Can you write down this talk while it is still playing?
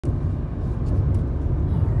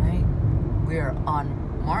We're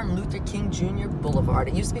on Martin Luther King Jr. Boulevard.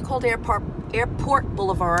 It used to be called Airport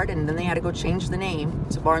Boulevard, and then they had to go change the name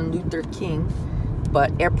to Martin Luther King.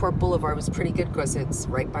 But Airport Boulevard was pretty good because it's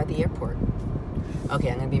right by the airport. Okay,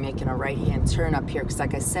 I'm going to be making a right-hand turn up here because,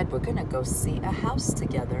 like I said, we're going to go see a house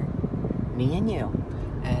together, me and you.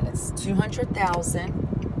 And it's $200,000.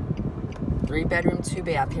 3-bedroom,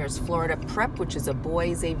 2-bath. Here's Florida Prep, which is a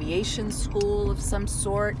boys' aviation school of some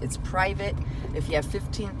sort. It's private. If you have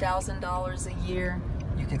 $15,000 a year,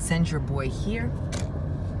 you can send your boy here,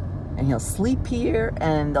 and he'll sleep here,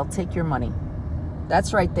 and they'll take your money.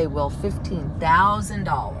 That's right, they will.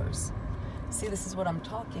 $15,000. See, this is what I'm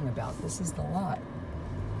talking about. This is the lot.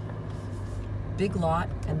 Big lot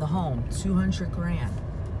and the home, 200 grand.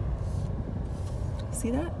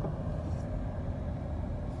 See that?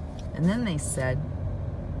 And then they said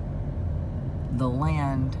the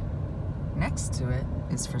land next to it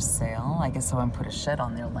is for sale. I guess someone put a shed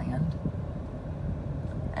on their land.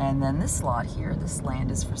 And then this lot here, this land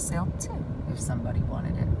is for sale too, if somebody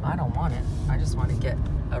wanted it. I don't want it. I just want to get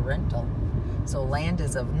a rental. So land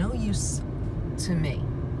is of no use to me.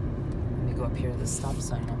 Let me go up here to the stop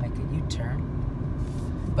sign. I'll make a U-turn.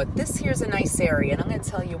 But this here's a nice area, and I'm going to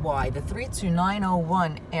tell you why. The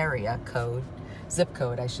 32901 area code, zip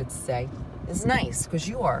code, I should say, is nice because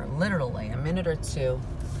you are literally a minute or two.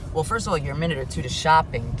 Well, first of all, you're a minute or two to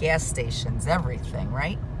shopping, gas stations, everything,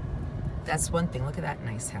 right? That's one thing. Look at that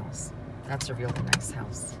nice house. That's a really nice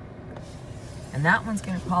house. And that one's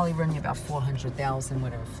going to probably run you about $400,000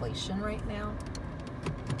 with inflation right now.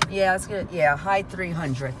 Yeah, it's good. Yeah, high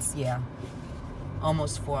 300s. Yeah,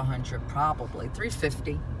 almost 400, probably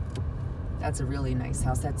 350. That's a really nice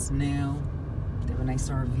house. That's new. They have a nice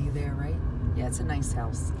RV there, right? Yeah, it's a nice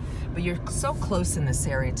house. But you're so close in this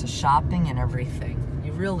area to shopping and everything.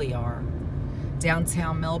 You really are.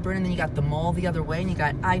 Downtown Melbourne, and then you got the mall the other way, and you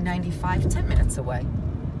got I-95 10 minutes away.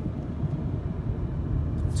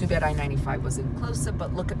 Too bad I-95 wasn't closer,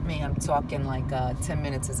 but look at me. I'm talking like 10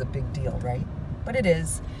 minutes is a big deal, right? But it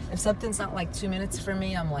is. If something's not like 2 minutes for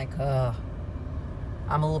me, I'm like, I'm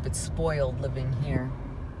a little bit spoiled living here.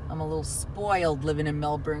 I'm a little spoiled living in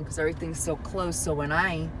Melbourne because everything's so close. So when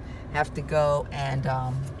I have to go and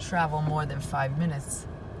travel more than 5 minutes,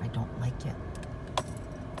 I don't like it.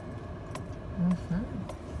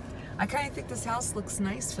 I kind of think this house looks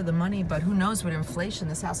nice for the money, but who knows with inflation,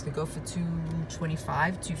 this house could go for $225,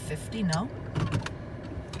 $250, no?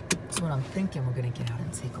 That's what I'm thinking. We're going to get out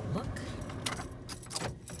and take a look.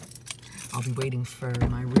 I'll be waiting for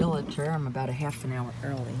my realtor. I'm about a half an hour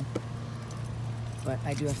early. But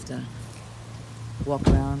I do have to walk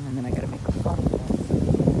around, and then I got to make a phone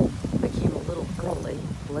call. I came a little early.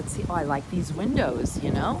 Let's see. Oh, I like these windows,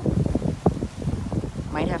 you know?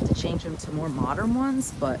 Might have to change them to more modern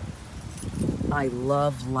ones, but I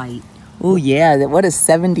love light. Oh, yeah. What a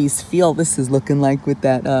 70s feel this is looking like with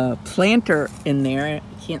that planter in there. I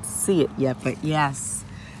can't see it yet, but yes.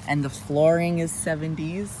 And the flooring is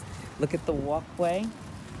 70s. Look at the walkway.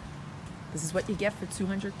 This is what you get for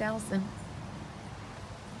 $200,000.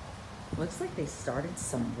 Looks like they started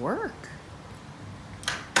some work.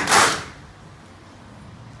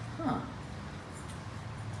 Huh.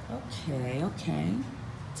 Okay, okay.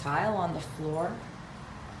 Tile on the floor.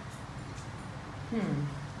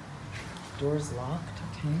 Door's locked,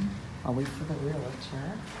 okay. I'll wait for the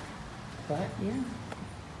realtor. But yeah,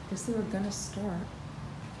 I guess they were gonna start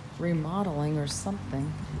remodeling or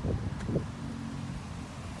something.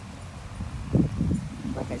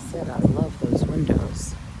 Like I said, I love those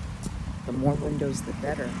windows. The more windows, the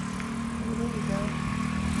better. Oh, there you go.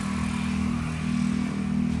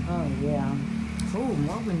 Oh, yeah. Oh,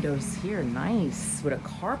 more windows here. Nice. With a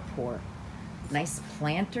carport. Nice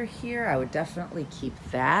planter here. I would definitely keep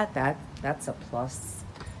that. That's a plus.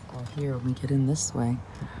 Oh, here, we get in this way.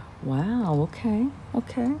 Wow, okay.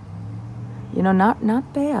 Okay. You know,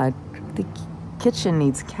 not bad. The kitchen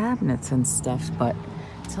needs cabinets and stuff, but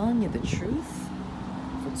telling you the truth,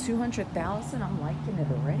 for $200,000, I'm liking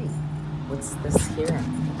it already. What's this here?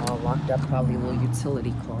 Oh, locked up, probably a little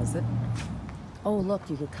utility closet. Oh, look,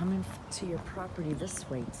 you could come into your property this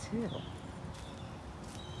way, too.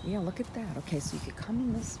 Yeah, look at that. Okay, so you could come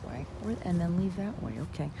in this way, and then leave that way.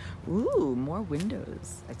 Okay. Ooh, more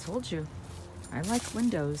windows. I told you. I like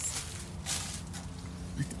windows.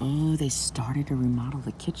 But, oh, they started to remodel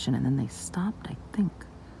the kitchen, and then they stopped, I think.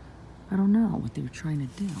 I don't know what they were trying to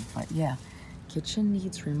do, but yeah, kitchen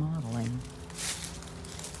needs remodeling.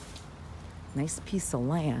 Nice piece of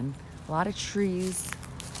land. A lot of trees.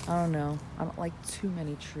 I don't know. I don't like too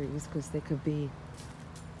many trees because they could be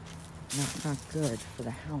not good for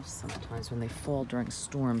the house sometimes when they fall during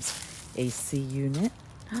storms. AC unit.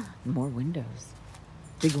 More windows.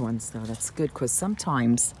 Big ones though, that's good, because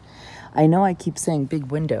sometimes, I know I keep saying big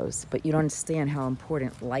windows, but you don't understand how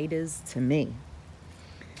important light is to me.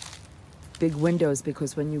 Big windows,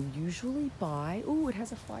 because when you usually buy, oh, it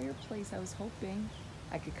has a fireplace. I was hoping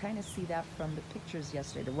I could kind of see that from the pictures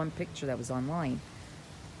yesterday, the one picture that was online.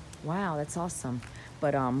 Wow, that's awesome.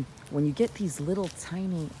 But when you get these little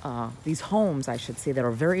tiny, these homes, I should say, that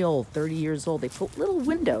are very old, 30 years old, they put little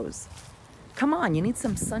windows. Come on, you need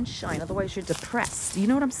some sunshine, otherwise you're depressed. You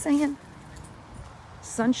know what I'm saying?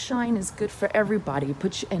 Sunshine is good for everybody. It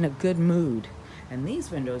puts you in a good mood. And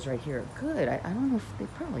these windows right here are good. I don't know if they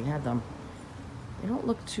probably had them. They don't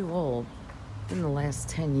look too old. In the last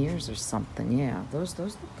 10 years or something. Yeah, those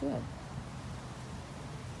look good.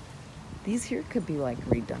 These here could be like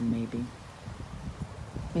redone maybe.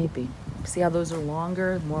 Maybe. See how those are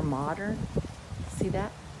longer, more modern? See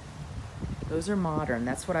that? Those are modern.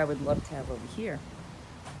 That's what I would love to have over here.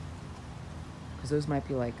 Because those might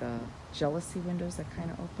be like jealousy windows that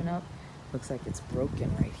kind of open up. Looks like it's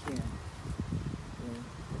broken right here.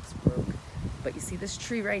 Yeah, it's broke. But you see this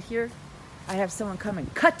tree right here? I'd have someone come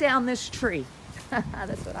and cut down this tree.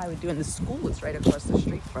 That's what I would do. And the school is right across the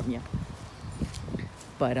street from you.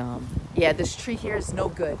 But yeah, this tree here is no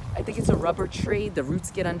good. I think it's a rubber tree. The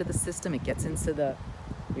roots get under the system. It gets into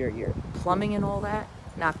your plumbing and all that.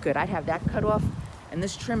 Not good. I'd have that cut off and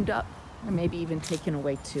this trimmed up, and maybe even taken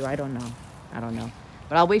away too. I don't know. I don't know.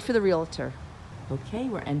 But I'll wait for the realtor. Okay,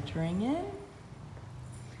 we're entering in.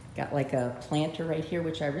 Got like a planter right here,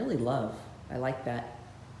 which I really love. I like that.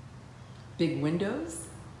 Big windows.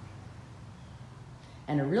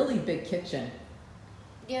 And a really big kitchen.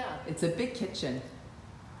 Yeah. It's a big kitchen.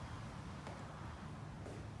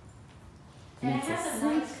 And it has a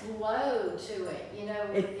nice glow to it, you know.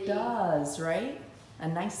 It does, right? A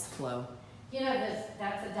nice flow. You know,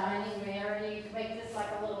 that's a dining room area. You can make this like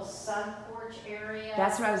a little sun porch area.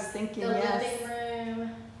 That's what I was thinking, the yes. living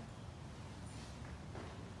room.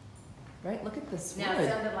 Right, look at this wood. Now it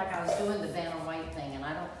sounded like I was doing the Vanna White thing, and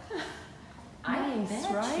I don't... Nice,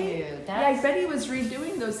 I bet right? you. Yeah, I bet he was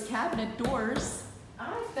redoing those cabinet doors.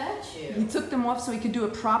 I bet you. He took them off so he could do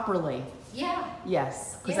it properly. Yeah.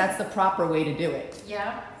 Yes, because Yeah. that's the proper way to do it.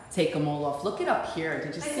 Yeah. Take them all off. Look it up here.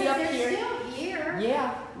 Did you see up they're here? still here.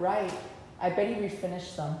 Yeah, right. I bet he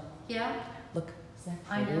refinished them. Yeah. Look, is that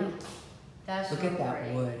I pretty? know. That's Look really at that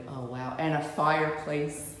pretty. wood. Oh, wow. And a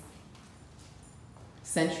fireplace.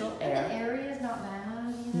 Central air. The area is not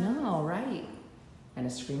bad. You know? No, right. And a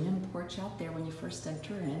screen-in porch out there when you first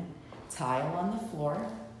enter in. Tile on the floor.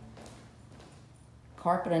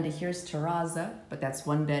 Carpet under here is terrazzo, but that's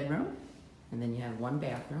one bedroom. And then you have one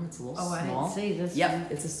bathroom. It's a little small. I didn't see this. Yep, one.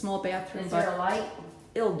 it's a small bathroom. Is but there a light?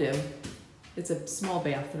 it'll do. It's a small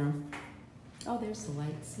bathroom. Oh, there's the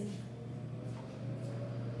light, see?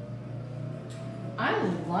 I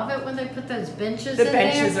love it when they put those benches The in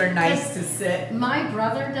benches there. are nice to sit. My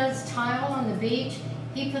brother does tile on the beach.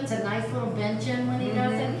 He puts a nice little bench in when he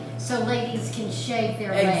does it, so ladies can shave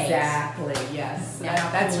their legs. Exactly, yes.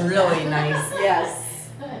 Yeah, That's cool is really that? nice, yes.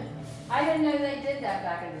 I didn't know they did that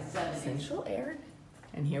back in the 70s. Central air.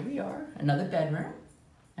 And here we are, another bedroom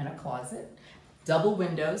and a closet. Double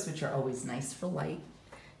windows, which are always nice for light.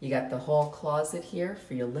 You got the hall closet here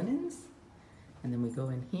for your linens. And then we go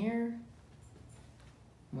in here.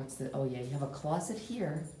 What's the, oh yeah, you have a closet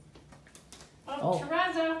here. Oh,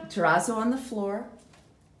 terrazzo. Terrazzo on the floor.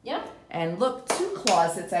 Yep. And look, two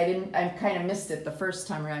closets. I kind of missed it the first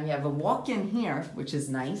time around. You have a walk-in here, which is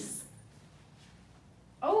nice.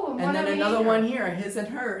 Oh, And then another one here, his and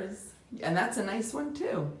hers. And that's a nice one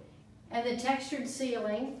too. And the textured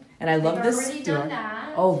ceiling. And I love this already door. done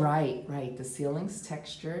that. Oh, right. The ceiling's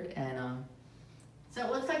textured and So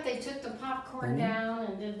it looks like they took the popcorn down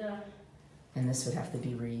and did the... and this would have to be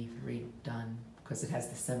redone because it has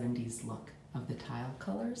the 70s look of the tile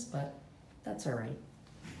colors, but that's all right.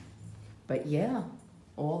 But yeah,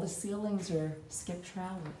 all the ceilings are skip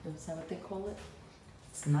trowel. Is that what they call it?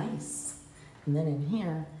 It's nice. And then in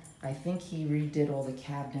here, I think he redid all the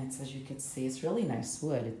cabinets, as you can see. It's really nice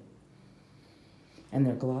wood. And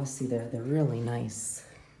they're glossy, they're really nice.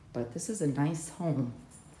 But this is a nice home.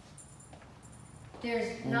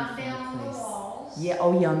 There's And not a down on the fireplace. walls. Yeah,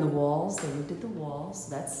 oh yeah, on the walls. They redid the walls.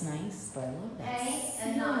 That's nice, but I love that. Paint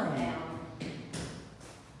and not ceiling. down.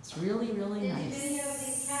 It's really, really Did nice. you do any of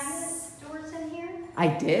these cabinet doors in here? I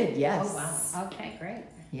did, yes. Oh, wow. Okay, great.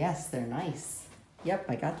 Yes, they're nice. Yep,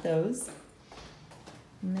 I got those.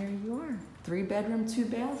 And there you are. 3-bedroom,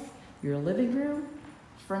 2-bath, your living room,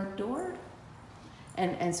 front door.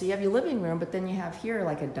 And so you have your living room, but then you have here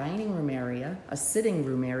like a dining room area, a sitting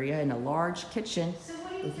room area, and a large kitchen So what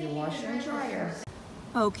do you with your think washer and dryer.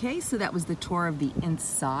 Okay, so that was the tour of the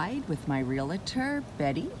inside with my realtor,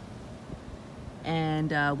 Betty.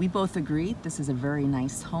 And we both agreed this is a very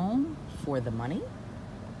nice home for the money.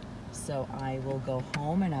 So I will go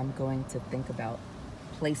home and I'm going to think about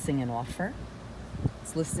placing an offer.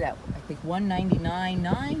 It's listed at, I think,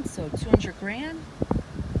 $199.9, so 200 grand.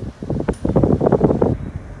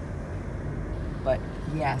 But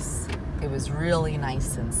yes, it was really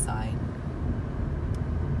nice inside.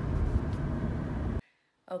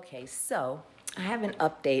 Okay, so I have an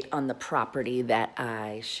update on the property that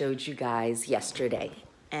I showed you guys yesterday.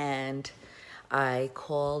 And I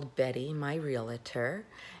called Betty, my realtor,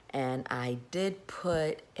 and I did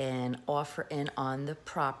put an offer in on the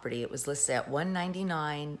property. It was listed at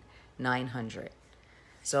 $199,900,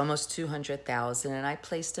 so almost $200,000, and I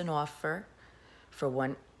placed an offer for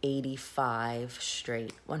 $185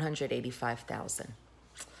 straight, $185,000.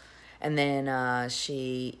 And then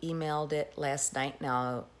she emailed it last night.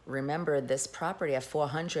 Now, remember, this property at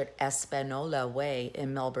 400 Espanola Way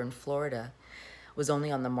in Melbourne, Florida, was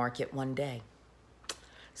only on the market one day.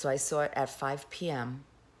 So I saw it at 5 p.m.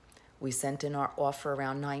 We sent in our offer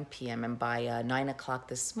around 9 p.m. And by 9 o'clock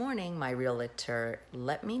this morning, my realtor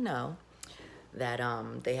let me know that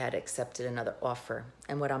they had accepted another offer.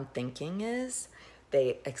 And what I'm thinking is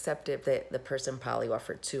they accepted, the person probably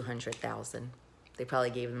offered $200,000. They probably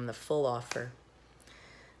gave them the full offer.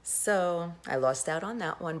 So I lost out on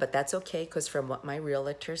that one, but that's okay, because from what my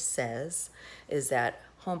realtor says is that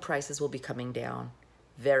home prices will be coming down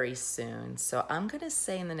very soon. So I'm gonna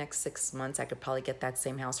say in the next 6 months, I could probably get that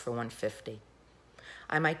same house for $150,000.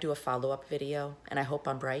 I might do a follow-up video, and I hope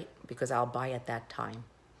I'm right, because I'll buy at that time.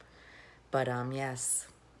 But yes,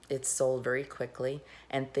 it's sold very quickly,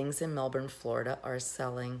 and things in Melbourne, Florida are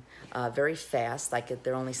selling very fast. Like,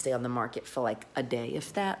 they're only stay on the market for like a day,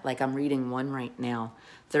 if that. Like, I'm reading one right now,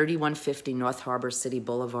 3150 North Harbor City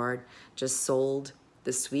Boulevard, just sold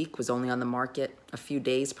this week, was only on the market a few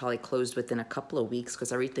days, probably closed within a couple of weeks,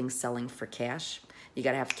 because everything's selling for cash. You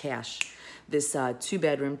gotta have cash. This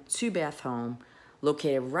 2-bedroom, 2-bath home,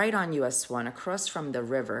 located right on US 1, across from the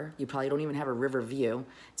river. You probably don't even have a river view.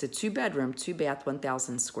 It's a 2-bedroom, 2-bath,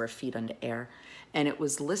 1,000 square feet under air. And it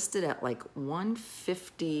was listed at like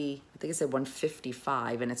 150, I think it said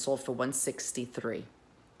 155, and it sold for 163.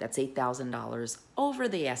 That's $8,000 over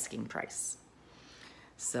the asking price.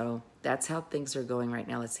 So that's how things are going right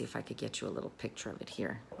now. Let's see if I could get you a little picture of it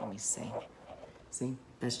here. Let me see. See,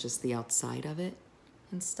 that's just the outside of it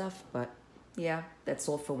and stuff, but yeah, that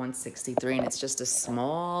sold for 163, and it's just a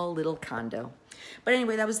small little condo. But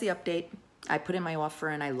anyway, that was the update. I put in my offer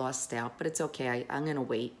and I lost out, but it's okay. I'm gonna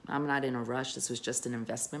wait. I'm not in a rush. This was just an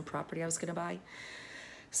investment property I was gonna buy.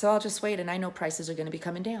 So I'll just wait, and I know prices are gonna be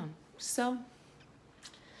coming down. So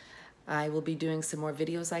I will be doing some more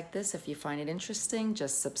videos like this. If you find it interesting,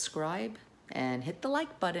 just subscribe and hit the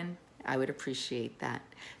like button. I would appreciate that.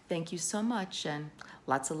 Thank you so much, and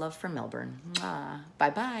lots of love from Melbourne.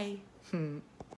 Bye-bye.